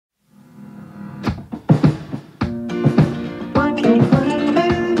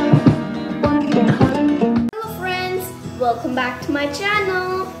welcome back to my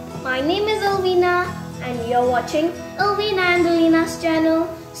channel. My name is Alvina and you're watching Alvina and Alina's channel.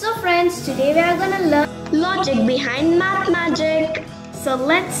 So friends, today we are gonna learn logic behind math magic. So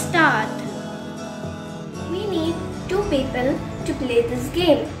let's start. We need two people to play this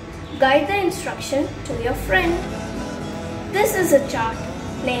game. Guide the instruction to your friend. This is a chart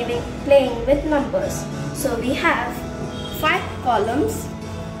playing with numbers. So we have 5 columns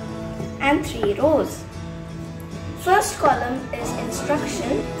and 3 rows. First column is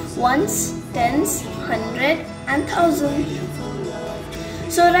instruction, ones, tens, 100 and 1000.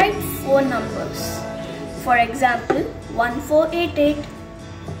 So write 4 numbers. For example, 1488.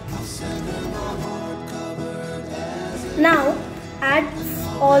 Now add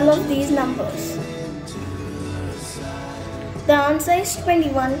all of these numbers. The answer is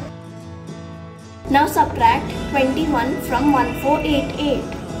 21. Now subtract 21 from 1488.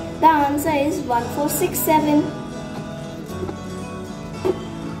 The answer is 1467.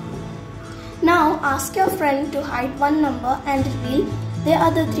 Now ask your friend to hide one number and reveal the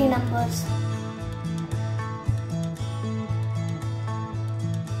other 3 numbers.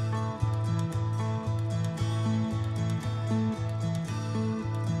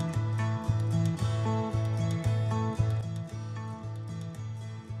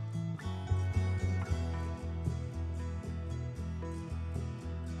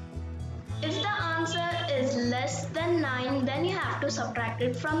 If the answer is less than 9, then you have to subtract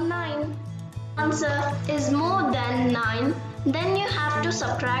it from 9. Answer is more than 9, then you have to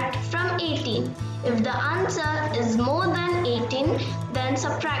subtract from 18. If the answer is more than 18, then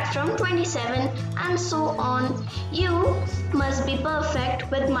subtract from 27 and so on. You must be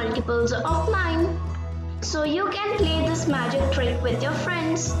perfect with multiples of 9. So you can play this magic trick with your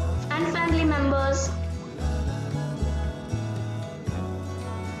friends and family members.